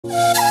Hi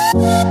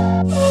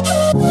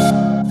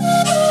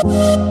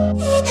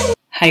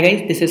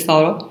guys, this is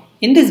Saurabh.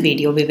 In this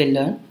video, we will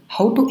learn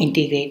how to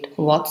integrate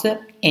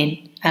WhatsApp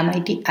in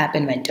MIT App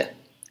Inventor.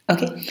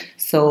 Okay,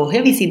 so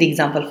here we see the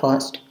example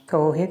first.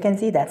 So here you can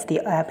see that's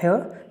the app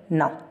here.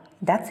 Now,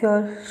 that's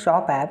your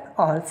shop app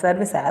or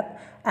service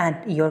app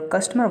and your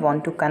customer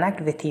want to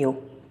connect with you.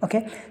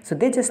 Okay, so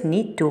they just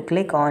need to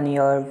click on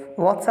your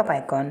WhatsApp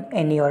icon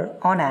in your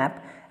on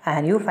app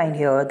and you find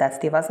here that's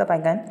the WhatsApp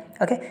icon.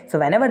 Okay, so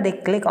whenever they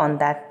click on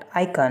that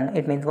icon,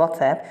 it means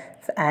WhatsApp,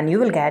 and you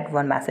will get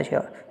one message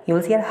here. You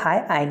will see here,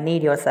 hi, I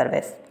need your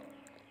service.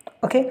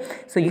 Okay,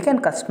 so you can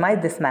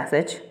customize this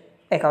message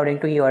according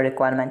to your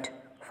requirement.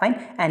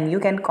 Fine, and you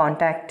can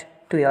contact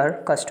to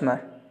your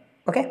customer.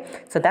 Okay,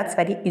 so that's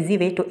very easy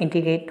way to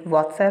integrate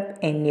WhatsApp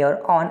in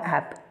your on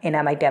app in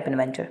MIT App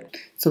Inventor.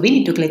 So we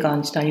need to click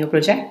on start new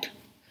project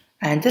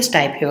and just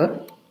type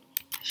here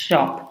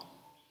shop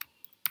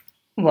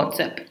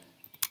WhatsApp.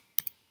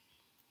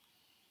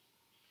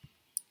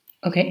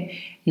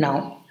 Okay,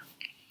 now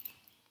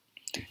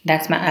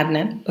that's my app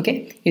name.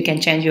 Okay, you can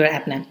change your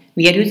app name.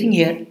 We are using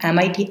here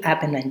MIT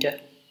App Inventor.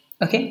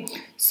 Okay,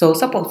 so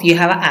suppose you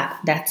have an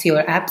app, that's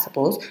your app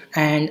suppose,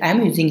 and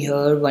I'm using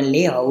here one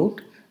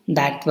layout.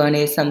 That one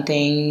is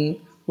something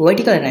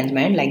vertical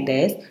arrangement like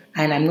this,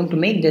 and I'm going to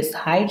make this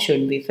height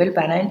should be fill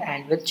parent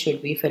and width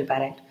should be fill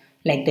parent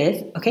like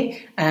this.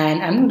 Okay,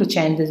 and I'm going to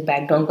change this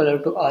background color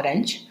to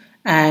orange,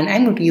 and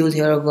I'm going to use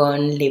here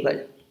one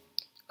label.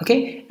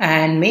 Okay,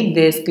 and make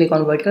this, click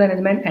on vertical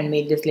arrangement and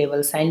make this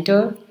label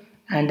center,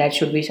 and that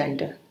should be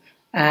center,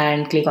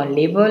 and click on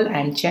label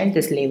and change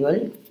this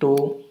label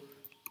to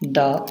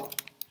the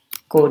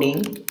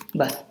coding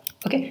bus.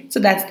 Okay,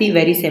 so that's the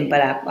very simple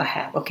app I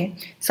have. Okay,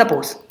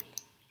 suppose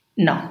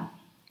now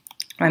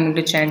I'm going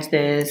to change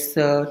this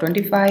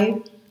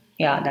 25.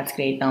 Yeah, that's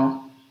great.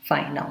 Now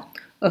fine. Now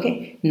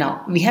okay,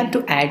 now we have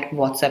to add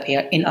WhatsApp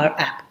here in our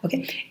app.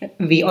 Okay,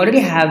 we already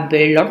have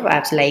built a lot of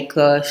apps like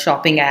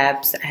shopping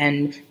apps,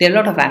 and there are a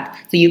lot of apps,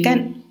 so you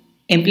can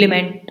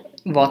implement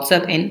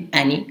WhatsApp in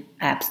any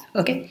apps.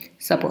 Okay,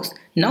 suppose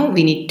now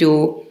we need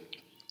to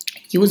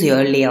use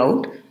your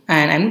layout,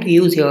 and I'm going to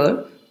use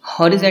your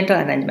horizontal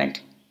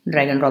arrangement.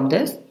 Drag and drop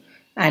this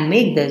and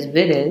make this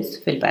width is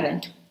fill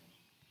parent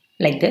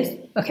like this.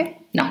 Okay,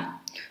 now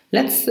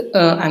let's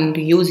I'm going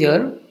to use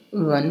your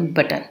one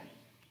button.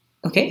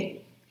 Okay,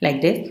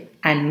 like this,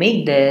 and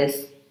make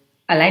this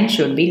align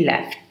should be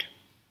left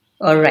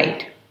or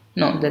right.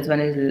 No, this one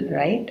is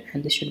right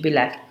and this should be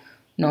left.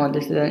 No,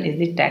 this one is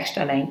the text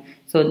align.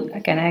 So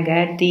can I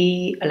get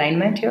the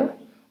alignment here?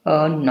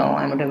 No,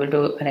 I'm not able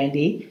to align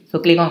the. So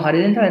click on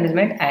horizontal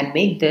arrangement and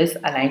make this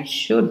align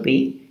should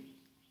be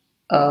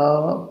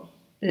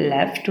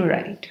left to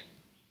right.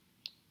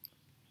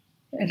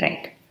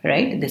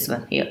 Right, this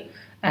one here,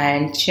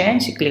 and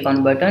change. Click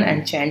on button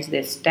and change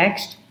this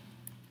text.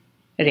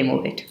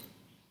 Remove it.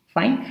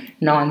 Fine.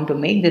 Now I'm to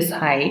make this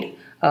height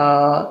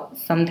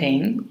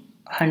something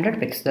 100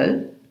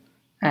 pixel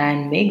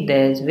and make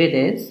this width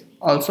is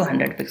also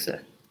 100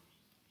 pixel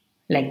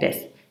like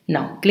this.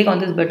 Now click on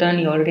this button,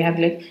 you already have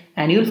clicked,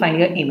 and you'll find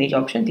your image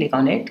option. Click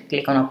on it,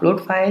 click on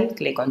upload file,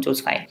 click on choose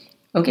file.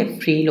 Okay,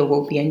 free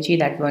logo PNG,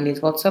 that one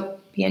is WhatsApp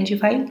PNG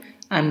file.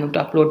 I'm going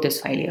to upload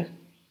this file here.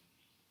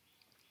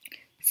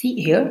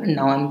 See here,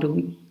 now I'm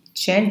going to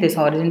change this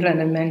horizontal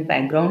alignment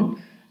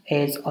background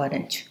is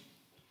orange.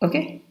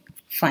 Okay,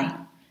 fine.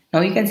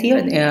 Now you can see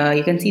here,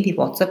 you can see the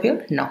WhatsApp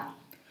here. Now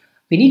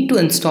we need to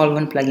install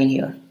one plugin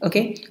here.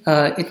 Okay,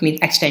 it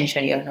means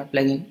extension here, not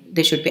plugin.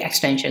 There should be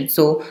extension.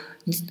 So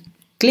just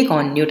click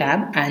on new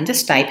tab and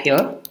just type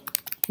here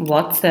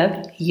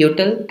WhatsApp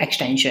util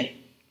extension.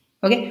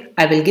 Okay,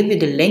 I will give you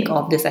the link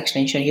of this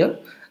extension here.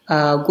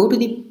 Go to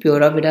the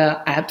Pura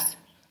Vida apps,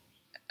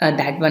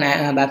 that one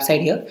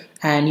website here,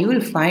 and you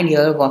will find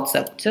here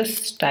WhatsApp.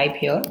 Just type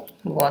here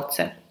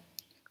WhatsApp,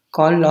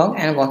 callLog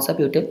and WhatsApp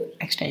util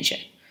extension.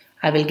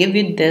 I will give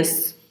you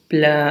this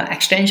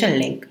extension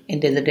link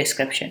in the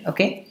description.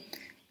 Okay,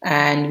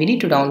 and we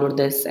need to download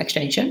this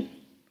extension.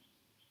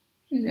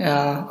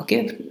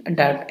 Okay,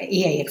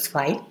 .aix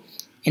file.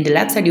 In the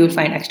left side you will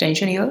find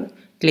extension here.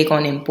 Click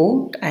on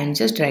import and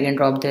just drag and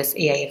drop this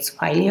AIX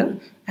file here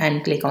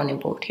and click on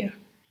import here.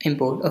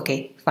 Import.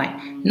 Okay,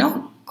 fine.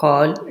 Now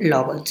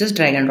callLog. Just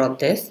drag and drop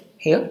this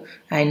here,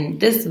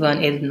 and this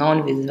one is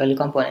non-visible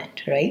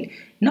component. Right,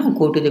 now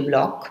go to the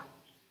block,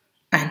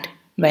 and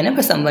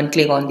whenever someone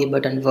click on the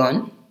button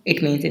 1,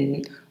 it means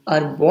in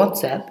our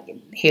WhatsApp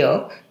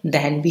here,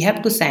 then we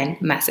have to send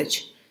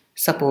message.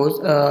 Suppose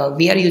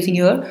we are using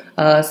here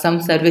some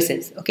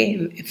services. Okay,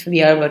 if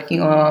we are working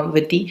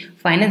with the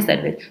finance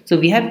service, so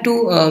we have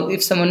to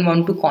if someone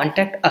want to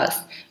contact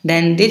us,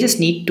 then they just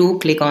need to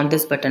click on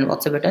this button,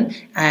 WhatsApp button,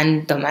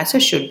 and the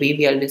message should be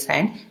we will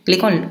send.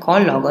 Click on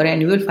call logger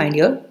and you will find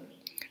here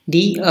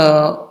the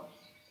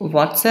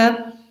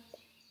WhatsApp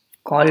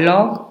call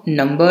log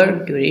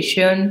number,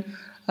 duration.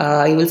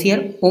 You will see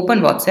here open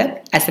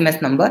WhatsApp,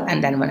 SMS number,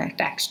 and then one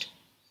text.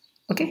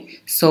 Okay,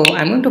 so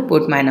I'm going to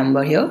put my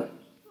number here.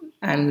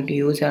 I'm going to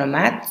use your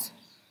maths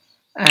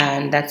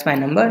and that's my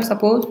number,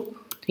 suppose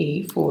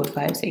 3 4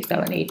 5 6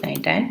 7 8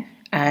 9 10.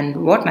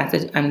 And what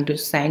message I'm going to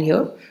send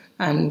here?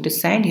 I'm going to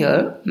send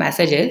here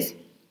messages,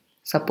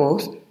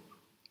 suppose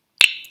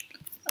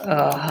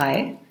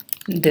hi,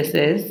 this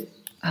is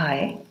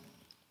hi,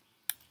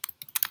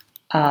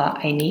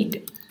 I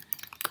need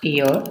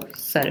your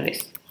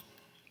service,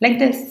 like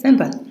this,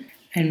 simple.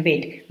 And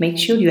wait, make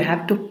sure you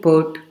have to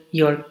put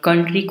your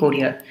country code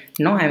here.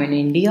 Now I'm in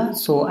India,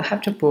 so I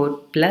have to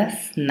put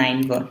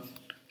 +91,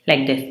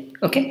 like this.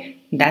 Okay,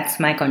 that's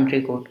my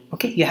country code.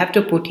 Okay, you have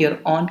to put your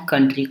own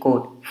country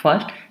code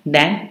first,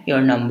 then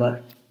your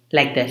number,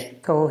 like this.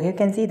 So you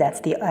can see that's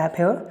the app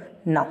here.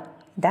 Now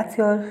that's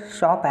your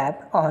shop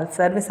app or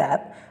service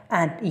app,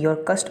 and your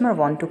customer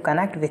want to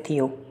connect with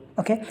you.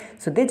 Okay,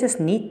 so they just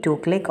need to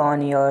click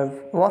on your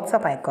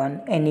WhatsApp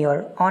icon in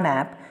your own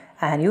app,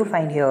 and you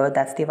find here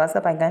that's the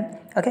WhatsApp icon.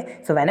 Okay,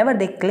 so whenever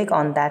they click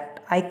on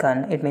that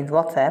icon, it means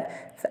WhatsApp,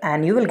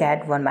 and you will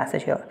get one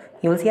message here.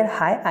 You will see here,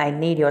 hi, I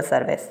need your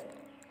service.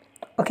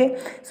 Okay,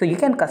 so you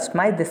can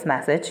customize this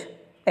message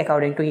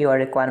according to your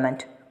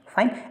requirement,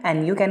 fine,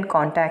 and you can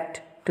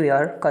contact to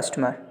your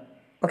customer.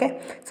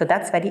 Okay, so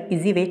that's very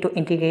easy way to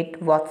integrate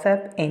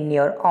WhatsApp in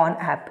your own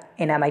app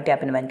in MIT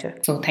App Inventor.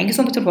 So thank you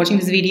so much for watching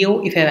this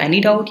video. If you have any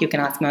doubt, you can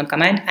ask me on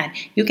comment, and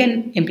you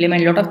can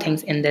implement a lot of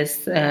things in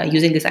this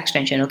using this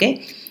extension.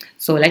 Okay,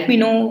 so let me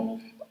know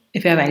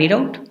if you have any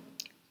doubt.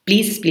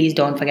 Please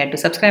don't forget to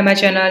subscribe my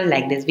channel,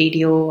 like this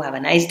video. Have a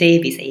nice day,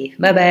 be safe,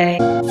 bye bye.